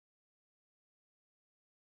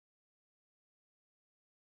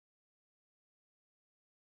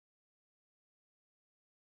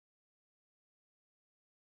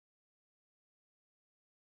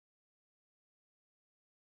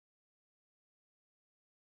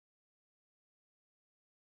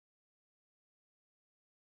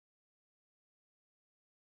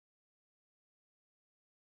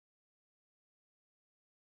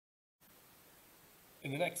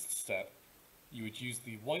in the next step, you would use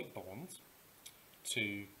the white bond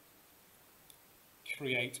to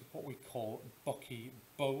create what we call Bucky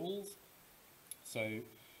bowls. So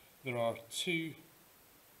there are 2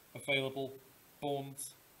 available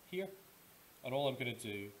bonds here, and all I'm going to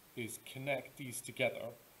do is connect these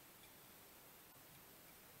together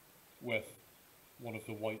with one of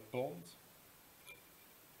the white bonds.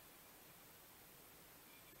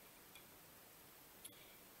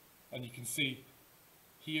 And you can see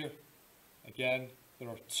here, again, there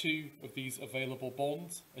are 2 of these available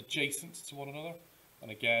bonds adjacent to one another. And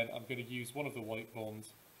again, I'm going to use one of the white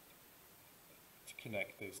bonds to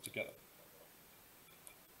connect those together.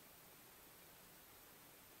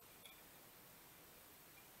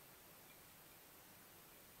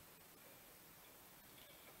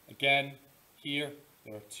 Again, here,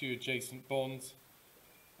 there are 2 adjacent bonds.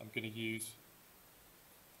 I'm going to use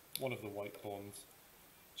one of the white bonds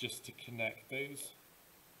just to connect those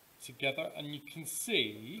together, and you can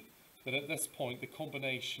see that at this point the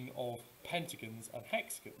combination of pentagons and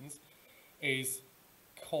hexagons is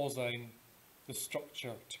causing the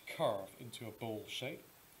structure to curve into a bowl shape.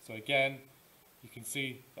 So again, you can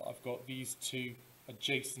see that I've got these 2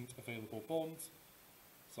 adjacent available bonds,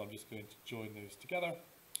 so I'm just going to join those together.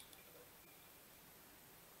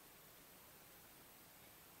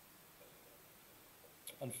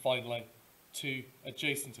 And finally, 2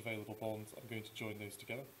 adjacent available bonds, I'm going to join those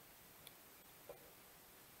together.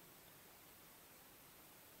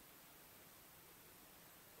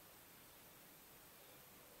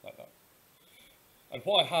 Like that. And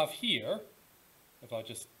what I have here, if I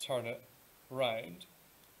just turn it round,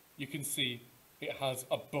 you can see it has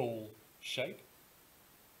a bowl shape.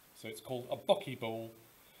 So it's called a Bucky bowl,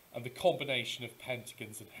 and the combination of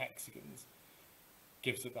pentagons and hexagons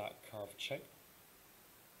gives it that curved shape.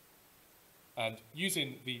 And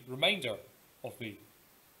using the remainder of the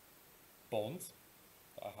bonds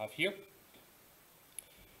that I have here,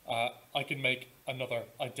 I can make another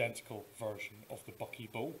identical version of the Bucky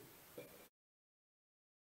bowl.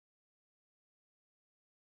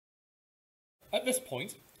 At this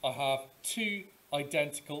point, I have 2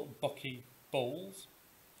 identical Bucky bowls.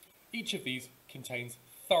 Each of these contains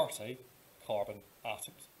 30 carbon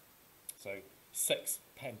atoms, so 6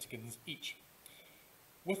 pentagons each.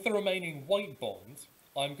 With the remaining white bonds,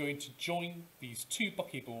 I'm going to join these 2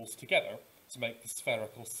 Bucky balls together to make the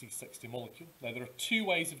spherical C60 molecule. Now there are 2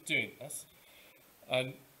 ways of doing this,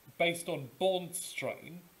 and based on bond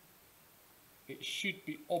strain, it should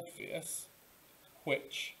be obvious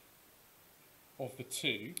which of the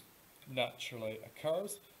 2 naturally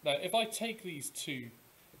occurs. Now if I take these 2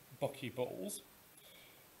 Bucky balls,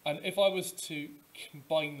 and if I was to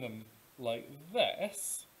combine them like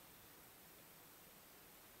this,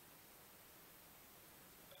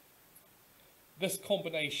 this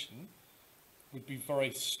combination would be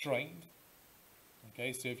very strained.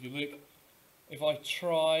 Okay, so if you look, if I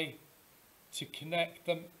try to connect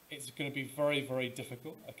them, it's going to be very, very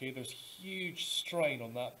difficult. Okay, there's huge strain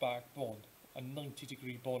on that back bond, a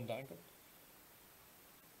 90-degree bond angle.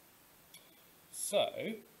 So,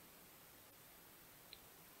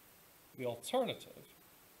 the alternative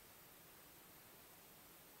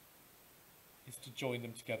is to join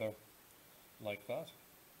them together like that.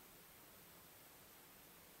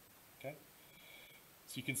 Okay,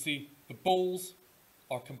 so you can see the balls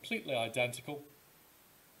are completely identical,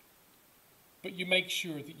 but you make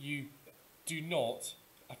sure that you do not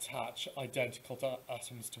attach identical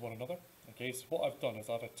atoms to one another. Okay, so what I've done is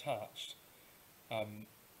I've attached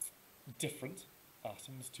different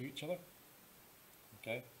atoms to each other.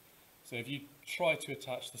 Okay, so if you try to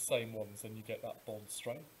attach the same ones, then you get that bond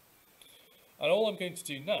strain. And all I'm going to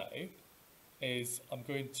do now is I'm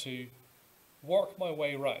going to work my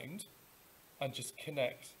way around and just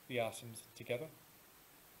connect the atoms together.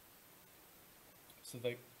 So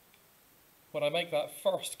when I make that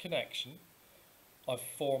first connection, I've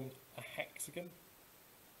formed a hexagon.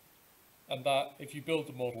 And that, if you build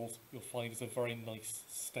the models, you'll find is a very nice,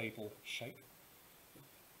 stable shape.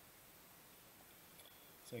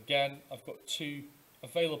 So again, I've got 2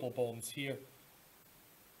 available bonds here.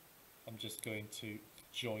 I'm just going to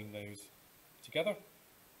join those together.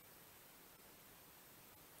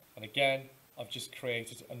 And again, I've just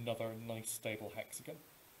created another nice, stable hexagon.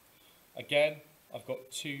 Again, I've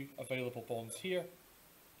got 2 available bonds here.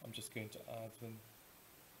 I'm just going to add them.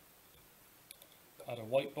 Add a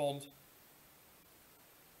white bond.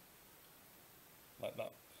 Like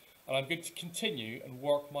that. And I'm going to continue and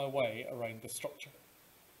work my way around the structure.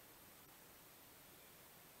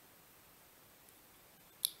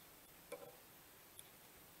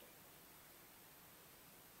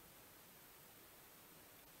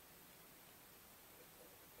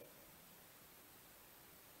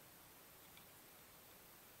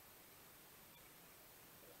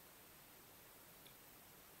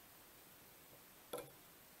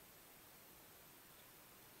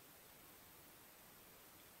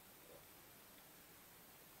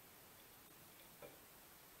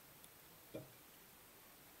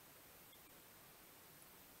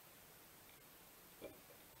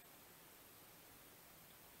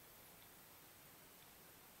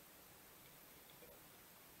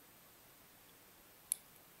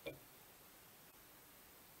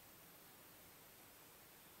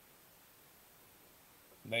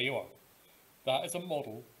 There you are. That is a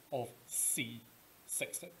model of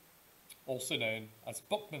C60, also known as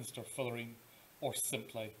Buckminster Fullerene, or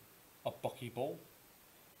simply a Bucky ball.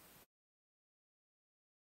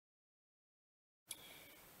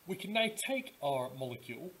 We can now take our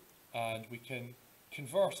molecule and we can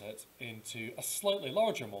convert it into a slightly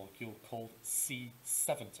larger molecule called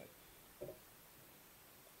C70.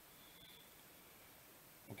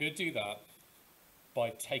 We're going to do that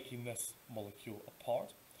by taking this molecule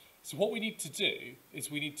apart. So what we need to do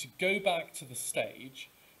is we need to go back to the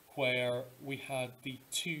stage where we had the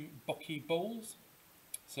two Bucky balls.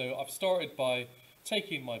 So I've started by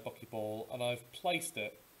taking my Bucky ball and I've placed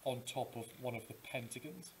it on top of one of the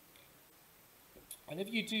pentagons. And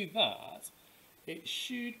if you do that, it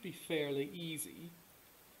should be fairly easy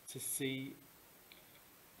to see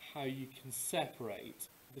how you can separate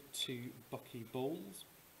the two Bucky balls.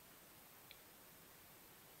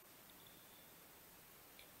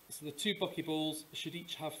 So the two Bucky balls should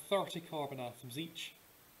each have 30 carbon atoms each.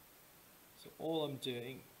 So all I'm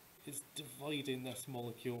doing is dividing this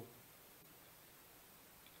molecule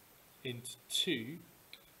into two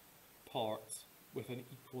parts with an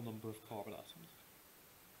equal number of carbon atoms.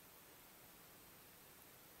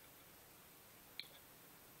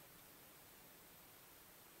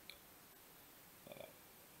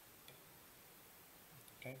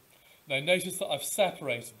 Okay. Now notice that I've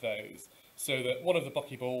separated those so that one of the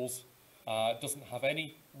Bucky balls doesn't have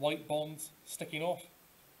any white bonds sticking off,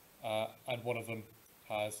 and one of them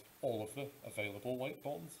has all of the available white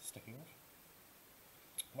bonds sticking off.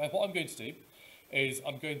 Now what I'm going to do is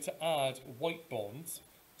I'm going to add white bonds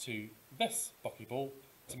to this Bucky ball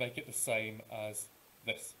to make it the same as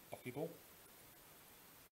this Bucky ball.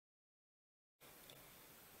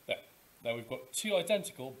 There. Now we've got two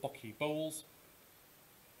identical Bucky balls,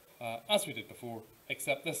 as we did before,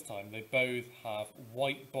 except this time they both have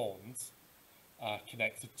white bonds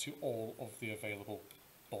connected to all of the available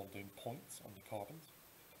bonding points on the carbons.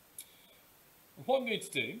 And what I'm going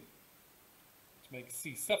to do to make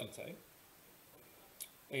C70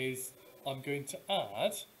 is I'm going to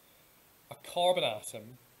add a carbon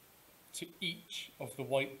atom to each of the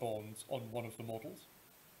white bonds on one of the models.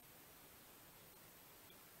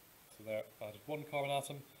 So there, I've added one carbon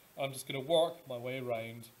atom. I'm just going to work my way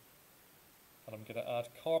around and I'm going to add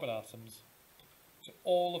carbon atoms to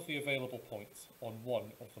all of the available points on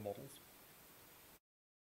one of the models.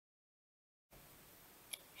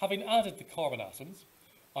 Having added the carbon atoms,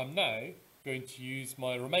 I'm now going to use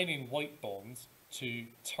my remaining white bonds to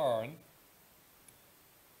turn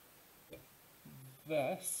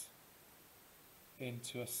this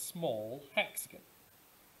into a small hexagon,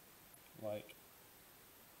 like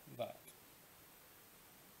that.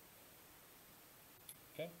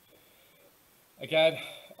 Okay. Again,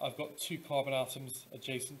 I've got two carbon atoms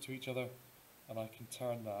adjacent to each other, and I can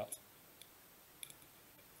turn that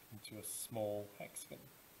into a small hexagon.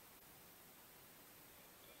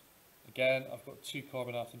 Again, I've got two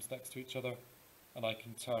carbon atoms next to each other, and I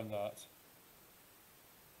can turn that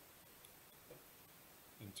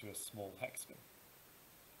into a small hexagon.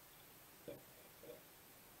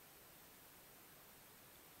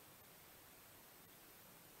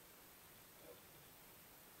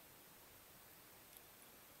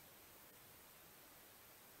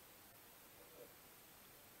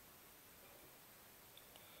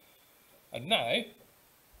 And now,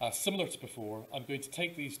 similar to before, I'm going to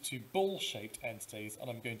take these two ball-shaped entities and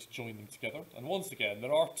I'm going to join them together. And once again,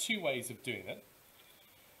 there are two ways of doing it.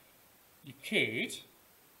 You could,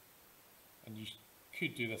 and you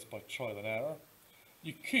could do this by trial and error,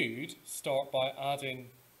 you could start by adding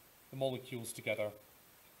the molecules together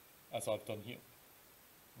as I've done here.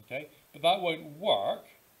 Okay, but that won't work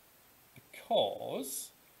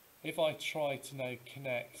because if I try to now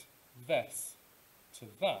connect this to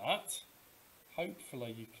that,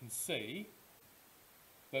 hopefully you can see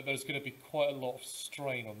that there's going to be quite a lot of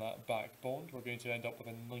strain on that back bond. We're going to end up with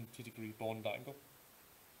a 90-degree bond angle.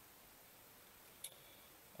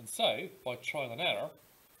 And so, by trial and error,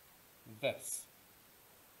 this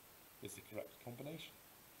is the correct combination.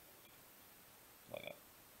 Like that.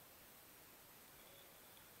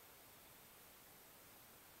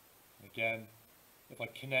 And again, if I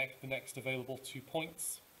connect the next available 2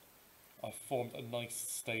 points, I've formed a nice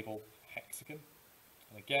stable hexagon.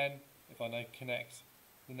 And again, if I now connect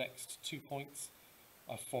the next 2 points,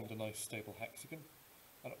 I've formed a nice stable hexagon.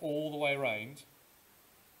 And all the way around,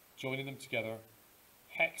 joining them together,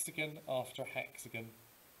 hexagon after hexagon,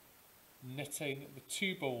 knitting the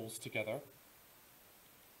two balls together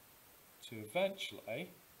to eventually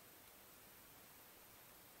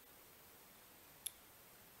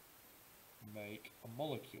make a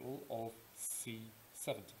molecule of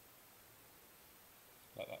C70,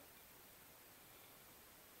 like that.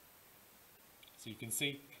 So you can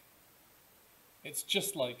see it's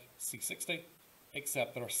just like C60,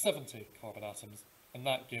 except there are 70 carbon atoms, and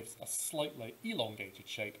that gives a slightly elongated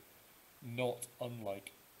shape, not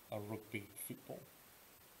unlike a rugby football.